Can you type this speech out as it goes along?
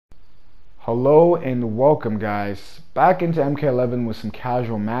Hello and welcome, guys, back into MK11 with some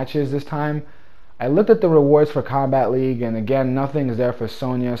casual matches. This time I looked at the rewards for Combat League, and again, nothing is there for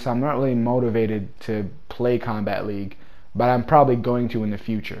Sonya, so I'm not really motivated to play Combat League, but I'm probably going to in the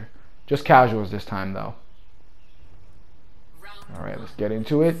future. Just casuals this time though. Alright, let's get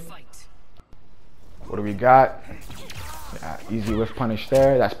into it. What do we got? Yeah, easy whiff punish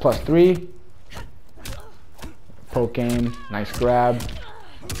there. That's +3. Poke aim, nice grab.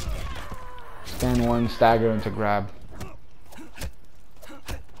 Stand one, stagger into grab.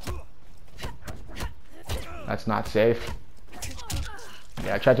 That's not safe.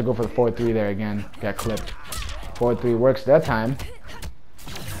 Yeah, I tried to go for the 4-3 there again. Got clipped. 4-3 works that time.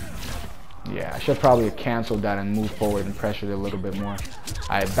 Yeah, I should probably have canceled that and moved forward and pressured it a little bit more.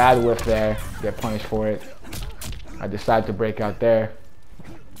 I had bad whiff there. Get punished for it. I decided to break out there.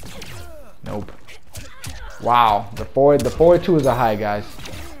 Nope. Wow, the forward 2 is a high, guys.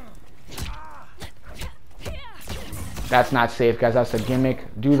 That's not safe, guys. That's a gimmick.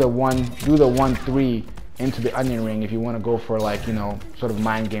 Do the 1-3 into the onion ring if you want to go for, like, you know, sort of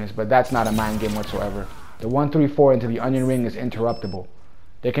mind games, but that's not a mind game whatsoever. The 1-3-4 into the onion ring is interruptible.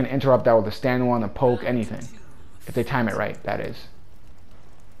 They can interrupt that with a stand one, a poke, anything. If they time it right, that is.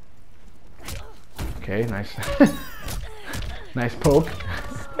 Okay, nice. Nice poke.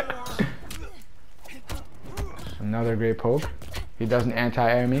 Another great poke. He doesn't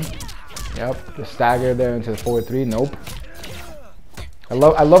anti-air me. Yep, the stagger there into the 4-3. Nope.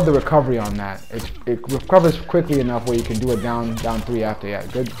 I love the recovery on that. It recovers quickly enough where you can do a down 3 after. Yeah,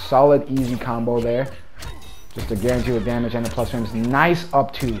 good, solid, easy combo there. Just to guarantee the damage and the plus frames. Nice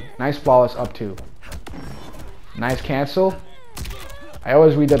up 2. Nice flawless up 2. Nice cancel. I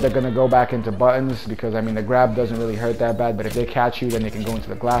always read that they're going to go back into buttons because, I mean, the grab doesn't really hurt that bad, but if they catch you, then they can go into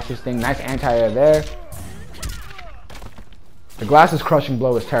the glasses thing. Nice anti-air there. The glasses crushing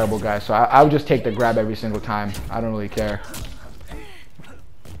blow is terrible, guys, so I would just take the grab every single time. I don't really care.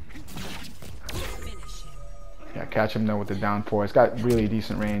 Yeah, catch him though with the down 4. It's got really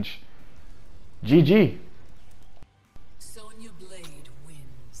decent range. GG.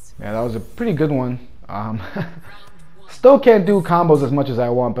 Yeah, that was a pretty good one. Still can't do combos as much as I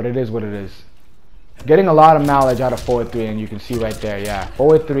want, but it is what it is. Getting a lot of mileage out of 4-3, and you can see right there, yeah.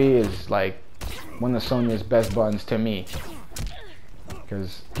 4-3 is like one of Sonya's best buttons to me.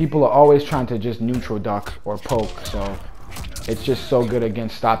 Because people are always trying to just neutral duck or poke, so it's just so good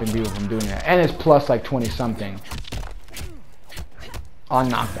against stopping people from doing that. And it's plus like 20 something on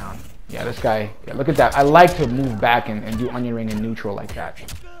knockdown. Yeah, this guy, yeah, look at that. I like to move back and do onion ring and neutral like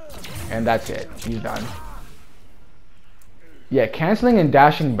that. And that's it. He's done. Yeah, canceling and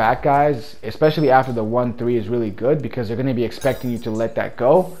dashing back, guys, especially after the 1-3 is really good because they're going to be expecting you to let that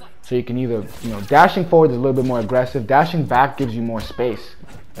go. So you can either, you know, dashing forward is a little bit more aggressive. Dashing back gives you more space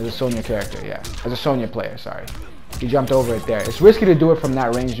as a Sonya character, yeah. As a Sonya player, sorry. He jumped over it there. It's risky to do it from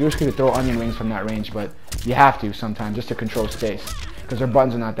that range. It's risky to throw onion rings from that range, but you have to sometimes just to control space because their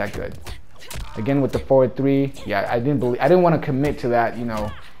buttons are not that good. Again with the 4-3, yeah, I didn't want to commit to that, you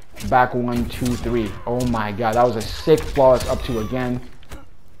know, back 1-2-3. Oh my god, that was a sick flawless up 2 again.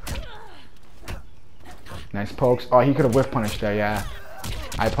 Nice pokes. Oh, he could have whiff punished there, yeah.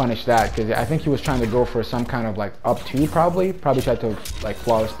 I punished that because I think he was trying to go for some kind of like up 2 probably. Probably tried to like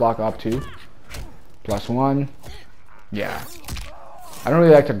flawless block up 2. +1. Yeah. I don't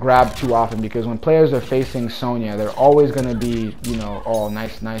really like to grab too often because when players are facing Sonya, they're always going to be, you know, oh,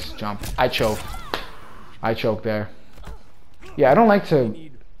 nice jump. I choked there. Yeah, I don't like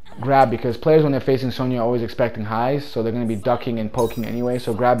to grab because players when they're facing Sonya are always expecting highs, so they're going to be ducking and poking anyway,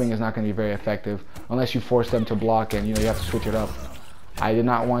 so grabbing is not going to be very effective unless you force them to block and, you know, you have to switch it up. I did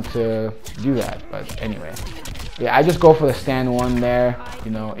not want to do that, but anyway. Yeah, I just go for the stand 1 there. You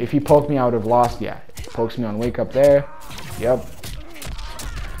know, if he poked me, I would have lost. Yeah, pokes me on wake up there. Yep.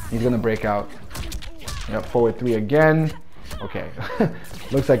 He's going to break out. Yep, 4-3 again. Okay.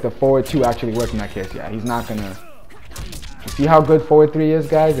 Looks like the 4-2 actually worked in that case. Yeah, he's not going to... You see how good 4-3 is,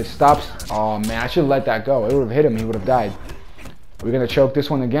 guys? It stops... Oh, man, I should have let that go. It would have hit him. He would have died. We're going to choke this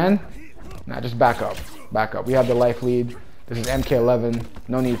one again. Nah, just back up. Back up. We have the life lead. This is MK11.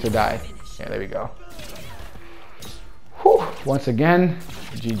 No need to die. Yeah, there we go. Whew. Once again,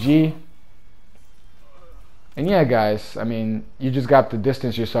 GG. And yeah, guys, I mean, you just got to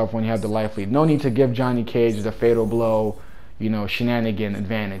distance yourself when you have the life lead. No need to give Johnny Cage the fatal blow, you know, shenanigan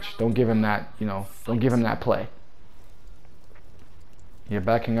advantage. Don't give him that, you know, don't give him that play. You're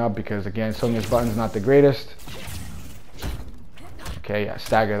backing up because, again, Sonya's button's not the greatest. Okay, yeah,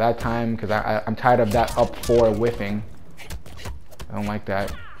 stagger that time because I'm tired of that up 4 whiffing. I don't like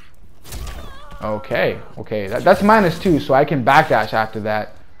that. Okay, that's -2, so I can backdash after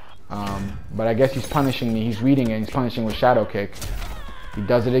that. But I guess he's punishing me. He's reading it. He's punishing with shadow kick. He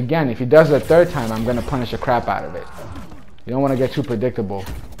does it again. If he does it a third time, I'm gonna punish the crap out of it. You don't want to get too predictable.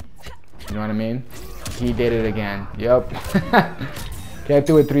 You know what I mean? He did it again. Yep. Can't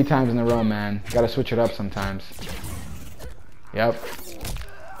do it 3 times in a row, man. Gotta switch it up sometimes. Yep.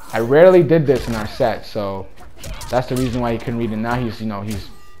 I rarely did this in our set, so that's the reason why he couldn't read it. Now he's, you know, he's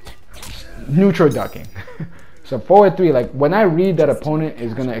neutral ducking. So forward 3, like when I read that opponent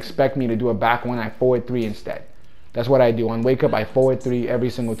is gonna expect me to do a back 1, I forward 3 instead. That's what I do. On wake up, I forward 3 every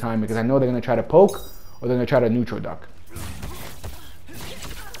single time because I know they're gonna try to poke or they're gonna try to neutral duck.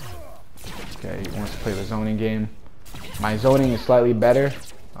 Okay, he wants to play the zoning game. My zoning is slightly better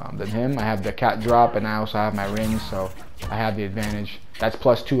than him. I have the cat drop and I also have my rings, so I have the advantage. That's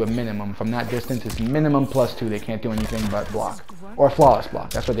 +2 at minimum. From that distance, it's minimum +2. They can't do anything but block or flawless block.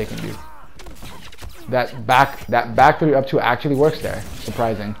 That's what they can do. That back 3 up 2 actually works there.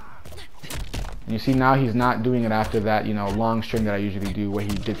 Surprising. And you see now he's not doing it after that, you know, long string that I usually do where he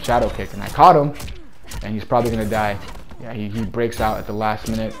did shadow kick and I caught him and he's probably gonna die. Yeah, he breaks out at the last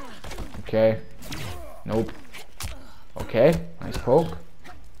minute. Okay. Nope. Okay. Nice poke.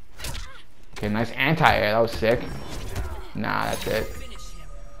 Okay, nice anti-air. That was sick. Nah, that's it.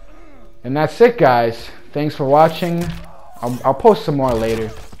 And that's it, guys. Thanks for watching. I'll post some more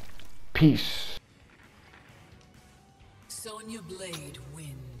later. Peace. Sonya Blade.